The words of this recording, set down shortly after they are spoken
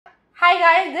Hi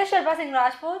guys, this is Shilpa Singh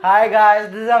Rajput. Hi guys,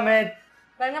 this is Amit.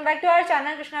 Welcome back to our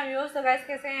channel Krishna views. तो guys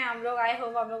कैसे हैं आप लोग? I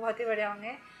hope आप लोग बहुत ही बढ़िया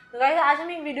होंगे। तो गाइस आज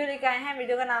हम एक वीडियो लेके आए हैं।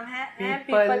 वीडियो का नाम है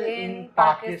people in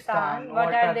Pakistan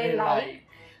what are they like,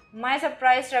 my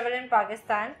surprise travel in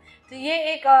Pakistan. तो ये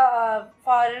एक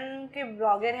फॉरेन के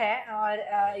ब्लॉगर है और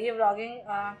ये ब्लॉगिंग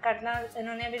करना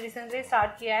इन्होंने अभी रिसेंटली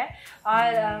स्टार्ट किया है और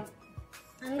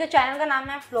उनके चैनल का नाम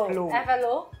है फ्लो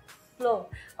FLO।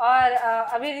 और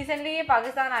अभी रिसेंटली ये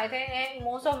पाकिस्तान आए थे।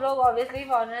 मोस्ट ऑफ लोग ऑब्वियसली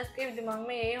फॉरेनर्स के दिमाग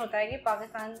में यही होता है कि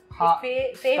पाकिस्तान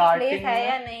सेफ प्लेस है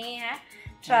या नहीं है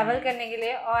ट्रैवल करने के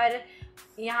लिए, और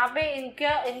यहाँ पे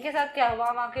इनके साथ क्या हुआ,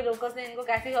 वहाँ के लोकल्स ने इनको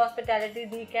कैसी हॉस्पिटैलिटी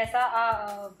दी, कैसा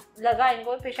लगा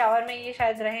इनको। पेशावर में ये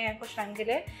शायद रहे हैं कुछ टाइम के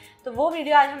लिए, तो वो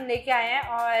वीडियो आज हम लेके आए हैं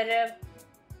और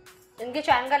इनके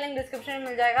चैनल का लिंक डिस्क्रिप्शन में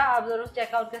मिल जाएगा, आप ज़रूर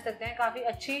चेकआउट कर सकते हैं। काफ़ी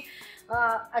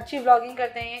अच्छी ब्लॉगिंग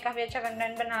करते हैं, काफ़ी अच्छा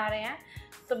कंटेंट बना रहे हैं।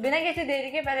 तो बिना किसी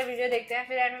देरी के पहले वीडियो देखते हैं,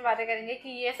 फिर एंड में बातें करेंगे कि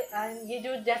ये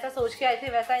जो जैसा सोच के आए थे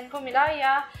वैसा इनको मिला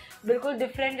या बिल्कुल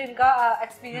डिफरेंट इनका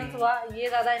एक्सपीरियंस हुआ, ये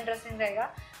ज़्यादा इंटरेस्टिंग रहेगा।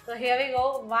 तो here we go,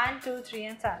 1 2 3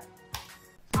 and start.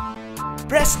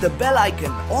 Press the bell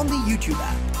icon on the YouTube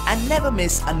app and never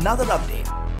miss another update.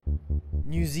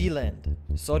 New Zealand,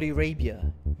 Saudi Arabia,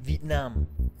 Vietnam.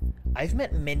 I've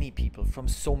met many people from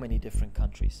so many different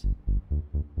countries.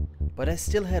 But I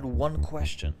still had one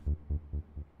question.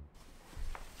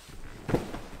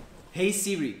 Hey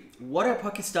Siri, what are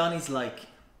Pakistanis like?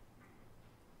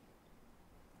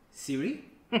 Siri?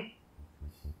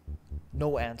 No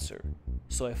answer.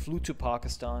 So I flew to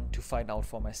Pakistan to find out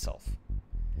for myself.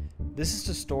 This is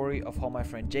the story of how my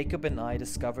friend Jacob and I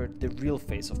discovered the real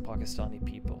face of Pakistani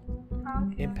people.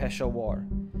 In Peshawar,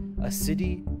 a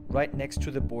city right next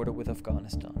to the border with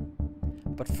Afghanistan.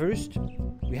 But first,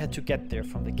 we had to get there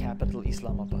from the capital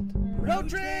Islamabad. Road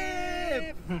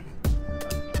trip!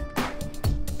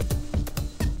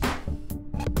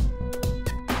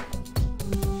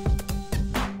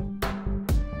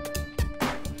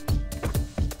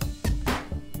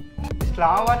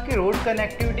 Islamabad की road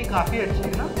connectivity काफ़ी अच्छी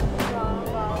है ना।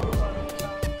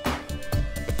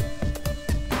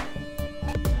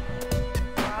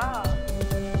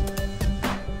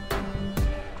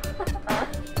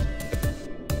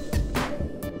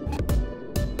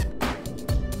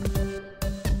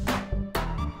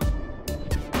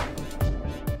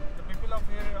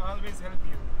 Help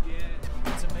you.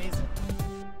 Yeah, it's amazing.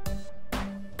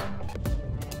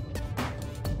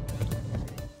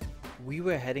 We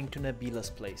were heading to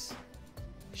Nabila's place.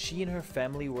 She and her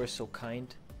family were so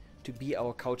kind to be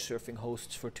our couch surfing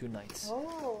hosts for 2 nights.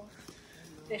 Oh,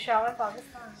 Peshawar,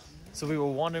 Pakistan. So we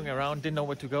were wandering around, didn't know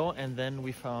where to go, and then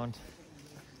we found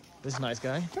this nice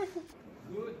guy.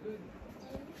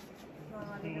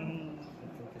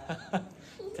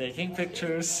 Taking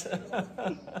pictures.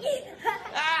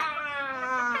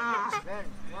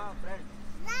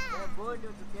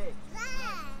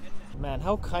 Man,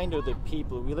 how kind are the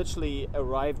people. We literally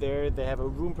arrived there, they have a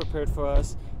room prepared for us,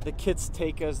 the kids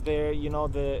take us there, you know,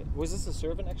 was this a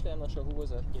servant actually? I'm not sure, who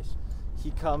was that? Yes.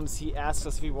 He comes, he asks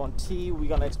us if we want tea. We're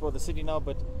gonna explore the city now,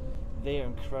 but they are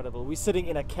incredible. We're sitting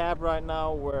in a cab right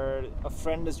now where a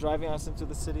friend is driving us into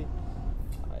the city.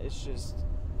 It's just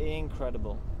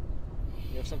incredible.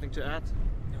 You have something to add?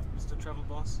 No, Mr. Travel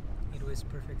Boss? it was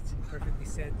perfectly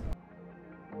said.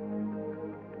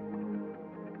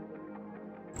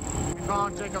 We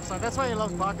found Jacob's son. That's why he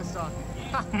loves Pakistan.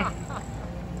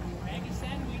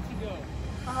 Pakistan, way to go.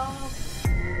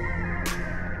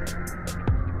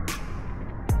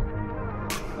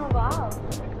 Oh wow,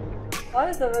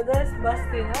 और ज़बरदस्त बस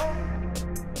थी ना।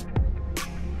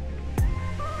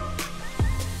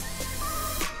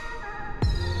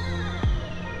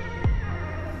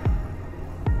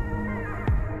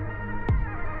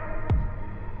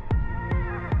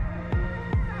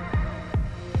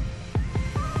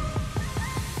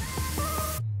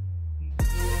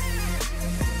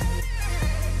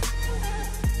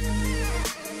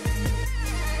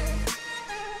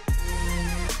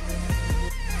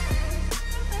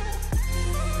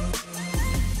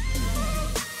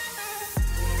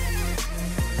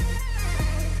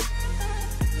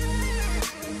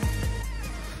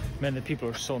 Man, the people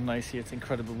are so nice here. It's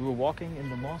incredible. We were walking in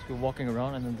the mosque, we were walking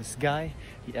around, and then this guy,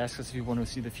 he asked us if we want to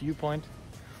see the viewpoint.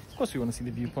 Of course we want to see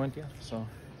the viewpoint, yeah. So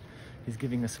he's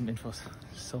giving us some infos.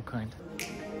 So kind.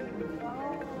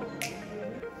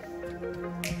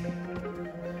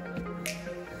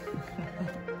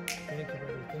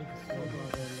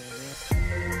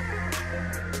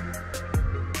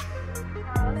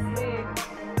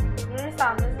 मैंने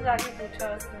सामने से जाके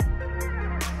पूछा उसने।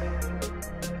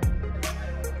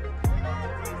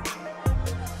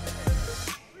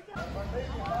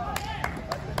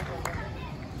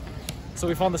 So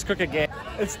we found this cricket game.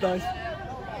 It's nice.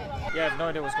 Yeah, I have no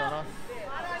idea what's going on.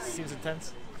 Seems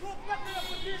intense.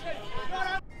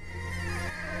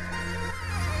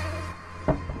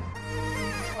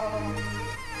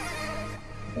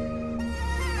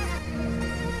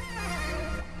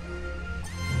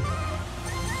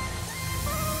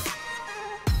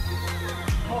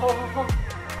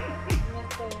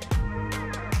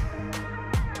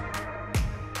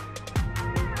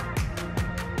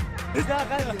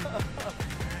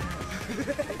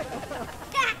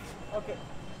 Okay.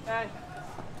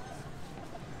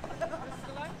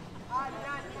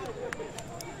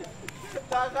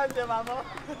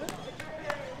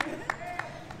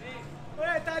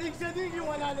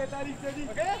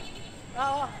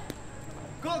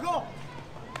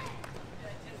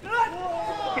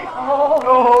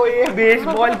 ओह ये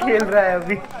baseball खेल रहा है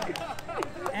अभी.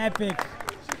 Epic.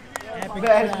 Epic.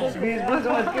 बेसबॉल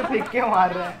समझ के फेंक के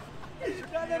मार रहा है.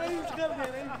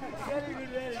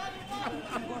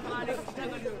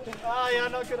 Yeah,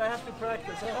 not good. I have to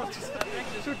practice.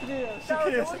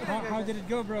 How did it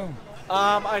go, bro?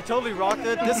 I totally rocked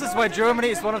it. This is why Germany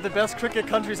is one of the best cricket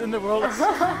countries in the world.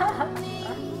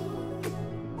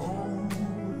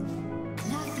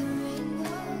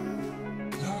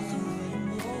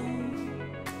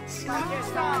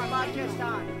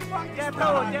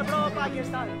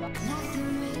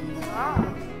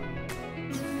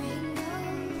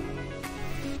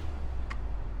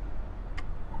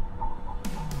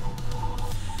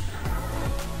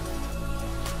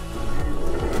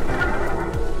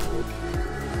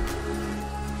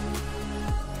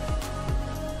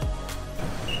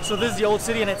 So this is the old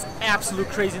city and it's absolute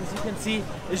crazy. As you can see,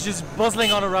 it's just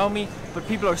buzzing on around me, but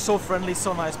people are so friendly,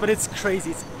 so nice. But it's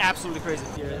crazy, it's absolutely crazy.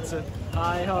 Here, it's a,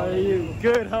 hi, how are you?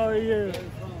 Good, how are you?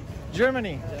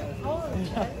 Germany.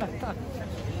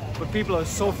 But people are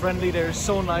so friendly, they're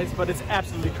so nice, but it's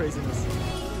absolutely craziness.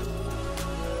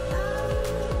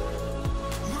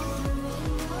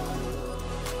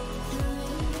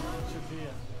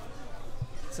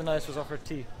 So nice was offered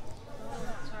tea.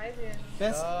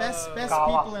 Best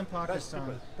people in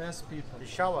Pakistan. Best people. The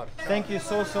shower. Thank you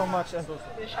so much. And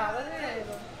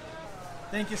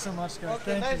thank you so much, guys.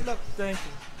 Okay, thank you. Thank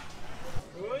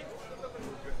you.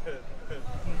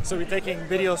 So we're taking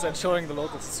videos and showing the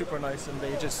locals. It's super nice and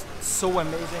they're just so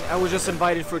amazing. I was just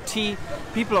invited for tea.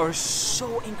 People are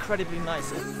so incredibly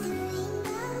nice.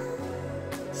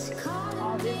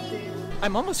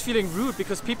 I'm almost feeling rude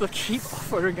because people keep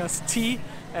offering us tea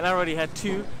and I already had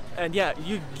two. And yeah,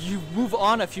 you move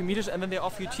on a few meters and then they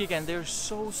offer you tea again. They're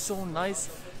so nice.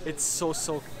 It's so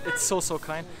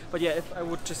kind. But yeah, if I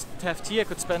would just have tea, I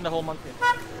could spend the whole month here.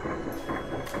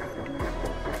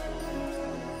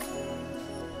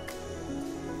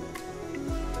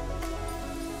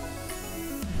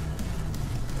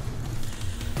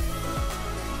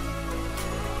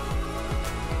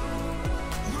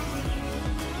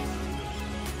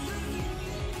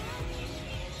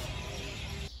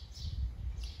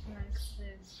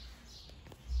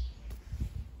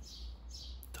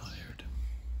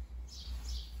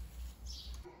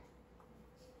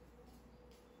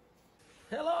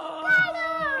 Hello!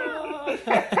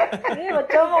 ये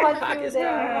बच्चों को बहुत cute है,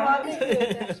 बहुत ही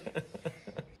cute है.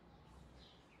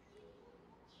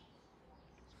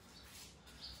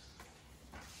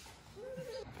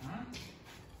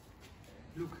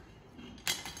 Look.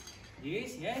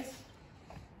 Yes.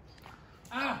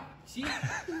 Ah, see?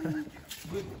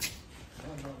 Good.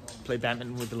 Play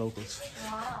badminton with the locals.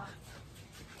 Wow.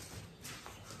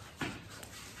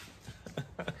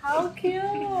 How cute!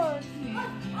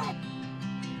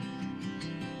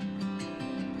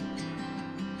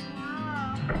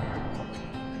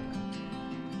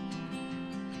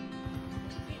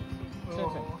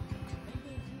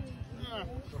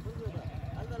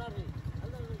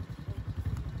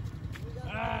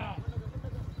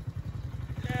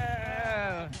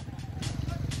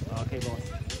 Okay, boss.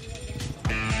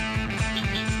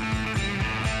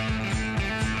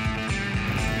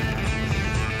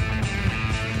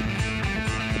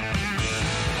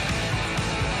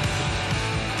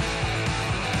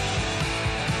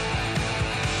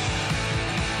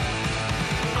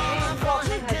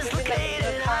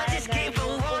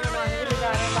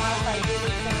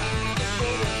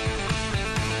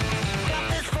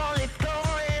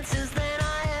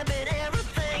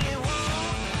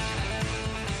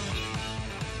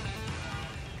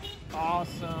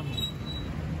 Awesome.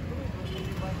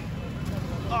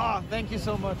 Oh, thank you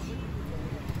so much.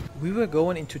 We were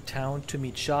going into town to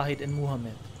meet Shahid and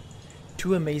Muhammad,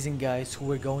 two amazing guys who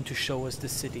were going to show us the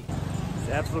city. It's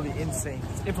absolutely insane.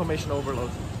 It's information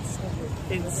overload. It's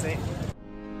insane.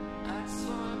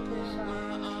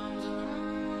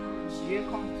 ये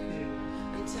कौन सी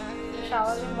है?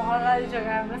 Shower में बहुत सारी जगह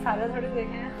है, हमने सारे थोड़ी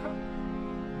देखे हैं।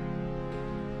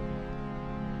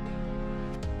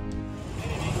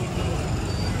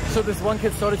 So this one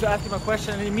kid started to ask him a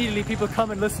question and immediately people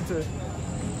come and listen to it.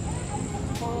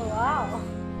 Oh wow!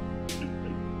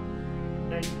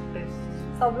 Dentist.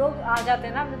 सब लोग आ जाते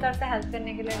हैं ना अपनी तरफ से हेल्प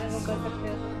करने के लिए, अगर वो कर सकते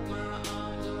हो तो।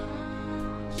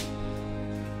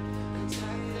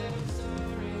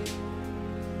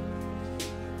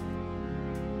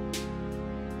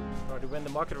 We went in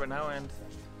the market right now and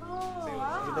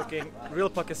Oh, we're looking real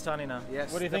Pakistani now.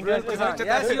 Yes. What do you the think, real guys? Pathan.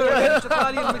 Yes, you're a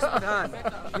Chatrali and mixed Pathan.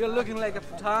 You're looking like a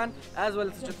Pathan as well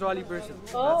as a Chatrali person.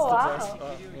 Oh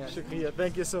wow! Shukriya,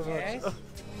 thank you so much. Yes.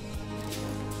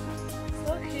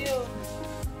 So cute.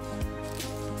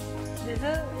 जैसे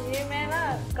ये मैं ना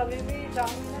कभी भी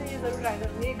जाऊँगी ना ये जरूर ट्राई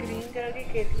करूँगी, ये ग्रीन कलर की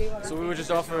केतली वाला। So we were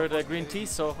just offered green tea,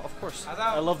 so of course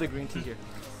I love the green tea here.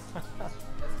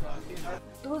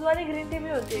 दूध वाली ग्रीन टी भी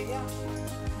होती है क्या?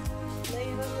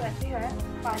 नहीं, तो ऐसी है,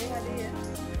 पानी वाली है।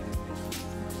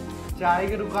 चाय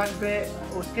की दुकान पे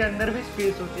उसके अंदर भी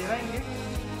स्पेस होती है ना इनके?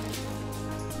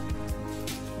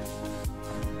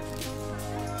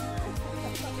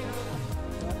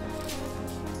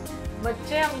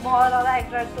 बच्चे हम बहुत ज़्यादा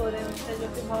अट्रैक्ट हो रहे हैं उनसे, जो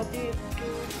कि बहुत ही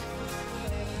cute.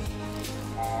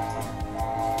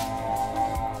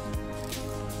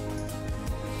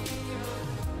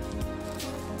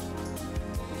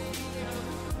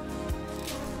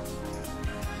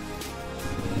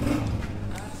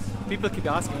 People keep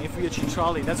asking if we're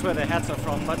Chitrali, that's where their hats are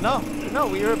from, but no,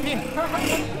 we're European.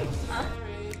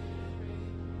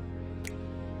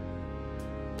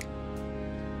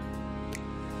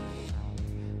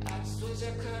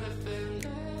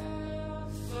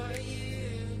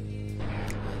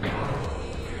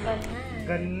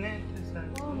 गन्ने से सर।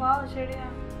 ओह वाह, चिड़िया।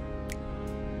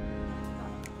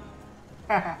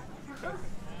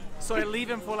 So I leave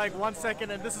him for like 1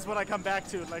 second and this is what I come back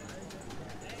to, like,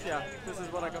 yeah, this is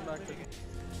what I come back to.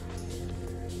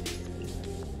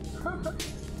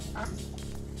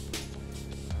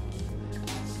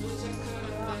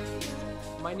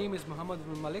 My name is Muhammad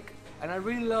bin Malik, and I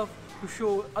really love to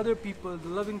show other people, the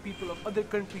loving people of other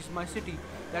countries, my city,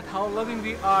 that how loving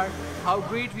we are, how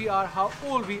great we are, how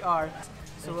old we are.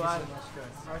 So,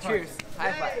 cheers.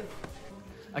 High five.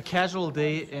 A casual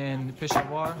day in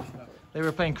Peshawar. They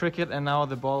were playing cricket and now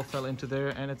the ball fell into there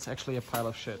and it's actually a pile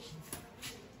of shit.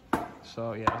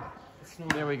 So yeah,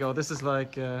 there we go. This is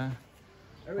like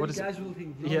what is casual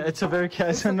thing. Yeah, it's a very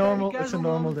casual, normal. It's a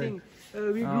normal day.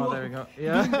 We grew Oh, up there we go.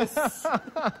 Yeah.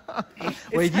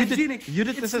 Wait, hygienic. you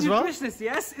did this It's as well? nutritious,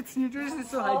 yes, it's nutritious,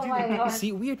 so Oh my hygienic. god.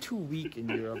 See, we are too weak in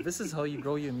Europe. This is how you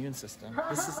grow your immune system.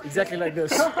 This is exactly like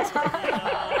this.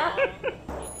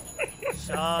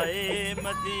 शाए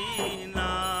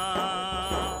Medina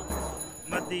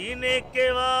मदीने के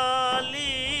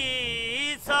वाली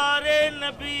सारे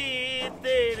नबी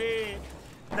तेरे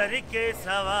दर के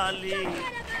सवाली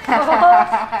You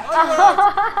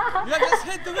have just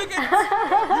hit the wickets!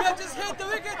 You have just hit the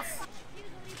wickets!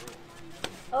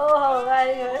 Oh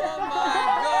very good.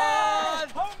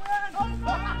 Oh my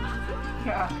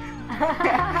god!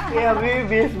 ये अभी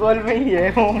baseball में ही है,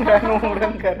 होम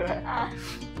रन कर रहा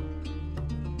है।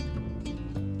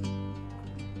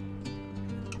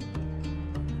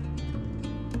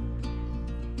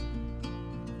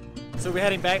 So we're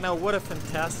heading back now. What a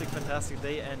fantastic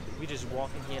day, and we're just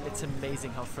walking here and it's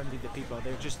amazing how friendly the people are.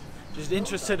 They're just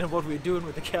interested in what we're doing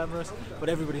with the cameras, but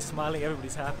everybody's smiling,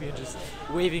 everybody's happy and just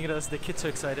waving at us. The kids are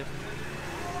excited.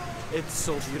 It's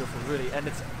so beautiful, really, and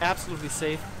it's absolutely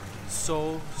safe.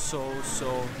 So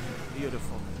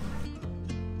beautiful.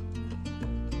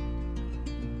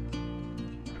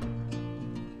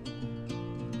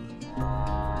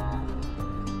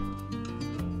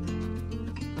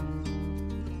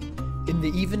 In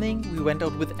the evening, we went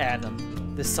out with Adam,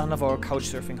 the son of our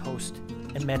couchsurfing host,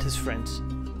 and met his friends.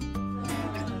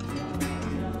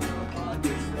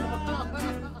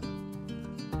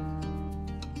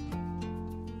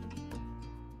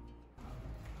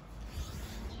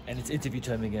 And it's interview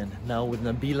time again, now with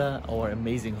Nabila, our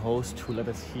amazing host, who let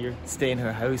us here stay in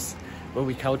her house, where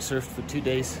we couchsurfed for 2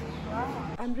 days.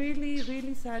 I'm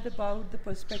really sad about the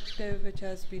perspective which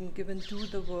has been given to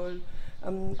the world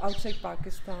outside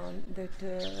Pakistan, that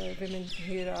women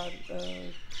here are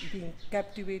being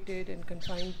captivated and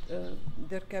confined,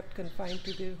 they're kept confined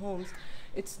to their homes.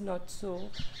 It's not so.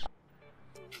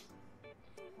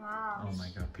 Wow. Oh my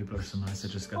god, people are so nice. I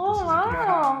just got Oh this as a gift.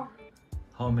 wow.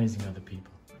 How amazing are the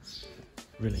people?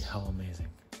 Really, how amazing.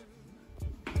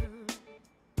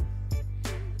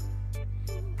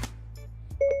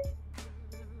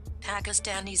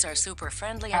 Pakistanis are super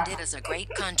friendly and it is a great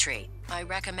country. I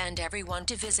recommend everyone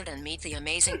to visit and meet the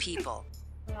amazing people.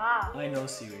 Wow. I know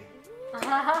Siri.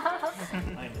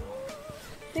 I know.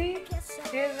 See,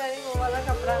 ये very वो वाला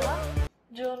कपड़ा ना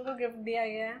जो उनको gift दिया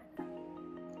गया है।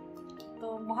 तो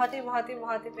बहुत ही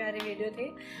प्यारी वीडियो थी।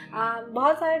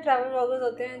 बहुत सारे ट्रैवल व्लॉगर्स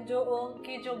होते हैं जो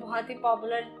उनकी जो बहुत ही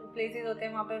पॉपुलर प्लेसेस होते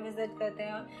हैं वहाँ पे विजिट करते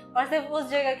हैं और सिर्फ उस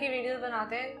जगह की वीडियोस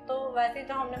बनाते हैं। तो वैसे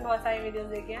तो हमने बहुत सारी वीडियोस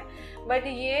देखी हैं, बट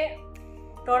ये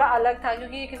थोड़ा अलग था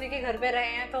क्योंकि किसी के घर पे रहे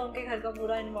हैं तो उनके घर का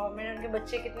पूरा इन्वायरमेंट, उनके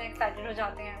बच्चे कितने एक्साइटेड हो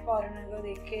जाते हैं फॉरेनर को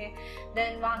देख के,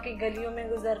 देन वहाँ की गलियों में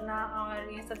गुजरना और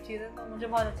ये सब चीज़ें। तो मुझे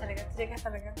बहुत अच्छा लगा। तुझे कैसा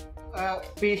लगा?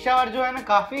 पेशावर जो है ना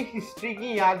काफी हिस्ट्री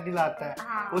की याद दिलाता है।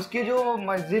 हाँ। उसकी जो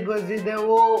मस्जिद है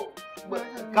वो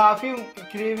काफी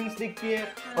क्रेविंग्स दिखती है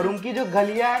और उनकी जो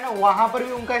गलियां है ना वहाँ पर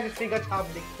भी उनका हिस्ट्री का छाप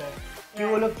दिखता है कि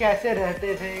वो लोग कैसे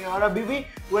रहते थे और अभी भी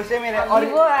वैसे में और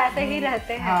वो ऐसे ही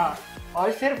रहते हैं। हाँ,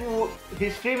 और सिर्फ वो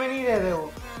हिस्ट्री में नहीं रहते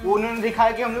वो उन्होंने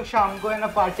दिखाया कि हम लोग शाम को है ना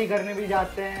पार्टी करने भी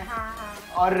जाते हैं। हाँ।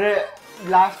 और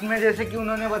लास्ट में जैसे कि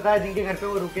उन्होंने बताया जिनके घर पे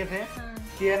वो रुके थे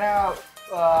कि है ना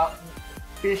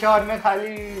पेशावर में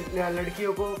खाली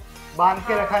लड़कियों को बांध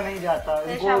के रखा नहीं जाता।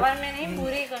 पेशावर में नहीं,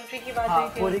 पूरी कंट्री की बात हुई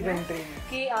थी पूरी कंट्री में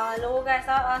कि लोगों का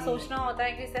ऐसा सोचना होता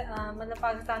है कि मतलब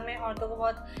पाकिस्तान में औरतों को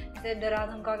बहुत ऐसे डरा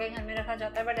धमका के घर में रखा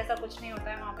जाता है, बट ऐसा कुछ नहीं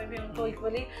होता है। वहाँ पे भी उनको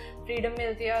इक्वली फ्रीडम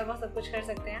मिलती है और वो सब कुछ कर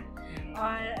सकते हैं।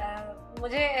 और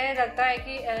मुझे ये लगता है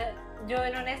कि जो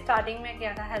इन्होंने स्टार्टिंग में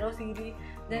किया था हेलो सीरी,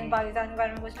 देन पाकिस्तान के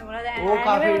बारे में कुछ नहीं बोला जाए, वो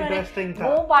काफी इंटरेस्टिंग था।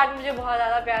 वो पार्ट मुझे बहुत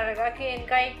ज़्यादा प्यार लगा कि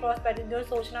इनका एक प्रोस्पेक्टिव जो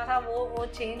सोचना था वो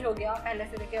चेंज हो गया पहले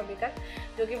से लेके अभी तक,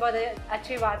 जो कि बहुत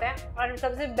अच्छी बात है। और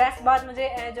सबसे बेस्ट बात मुझे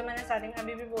जो मैंने स्टार्टिंग में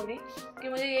अभी भी बोली कि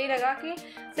मुझे यही लगा कि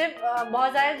सिर्फ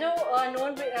बहुत सारे जो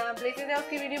नोन प्लेसेस है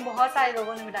उसकी वीडियो बहुत सारे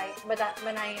लोगों ने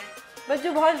बनाई है, बट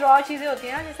जो बहुत रॉ चीज़ें होती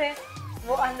हैं ना, जैसे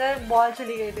वो अंदर बॉल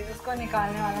चली गई थी उसको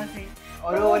निकालने वाला सही,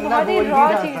 और वो बहुत ही रॉ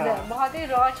चीज़ है, बहुत ही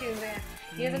रॉ चीज़ें हैं।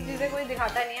 ये सब चीज़ें कोई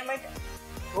दिखाता नहीं है, बट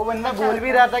वो बंदा बोल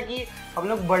भी रहा था कि हम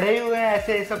लोग बड़े हुए हैं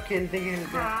ऐसे सब खेलते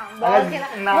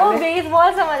वो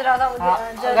बेसबॉल समझ रहा था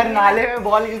मुझे। अगर नाले में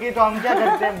बॉल गिरी तो हम क्या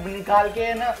करते हैं, निकाल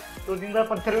के ना 2-3 बार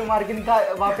पत्थर में मार के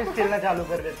वापस खेलना चालू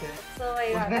कर देते हैं। तो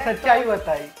उसने सच्चाई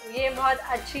बताई। ये बहुत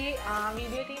अच्छी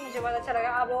वीडियो थी, मुझे बहुत अच्छा लगा।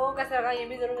 आप लोगों को कैसा लगा ये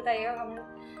भी जरूर बताइएगा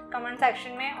कमेंट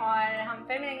सेक्शन में, और हम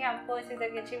फिर मिलेंगे आपको इसी तरह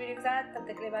की अच्छी वीडियो के साथ। तब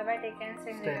तक के लिए bye bye, take care,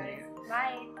 stay safe,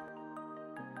 bye.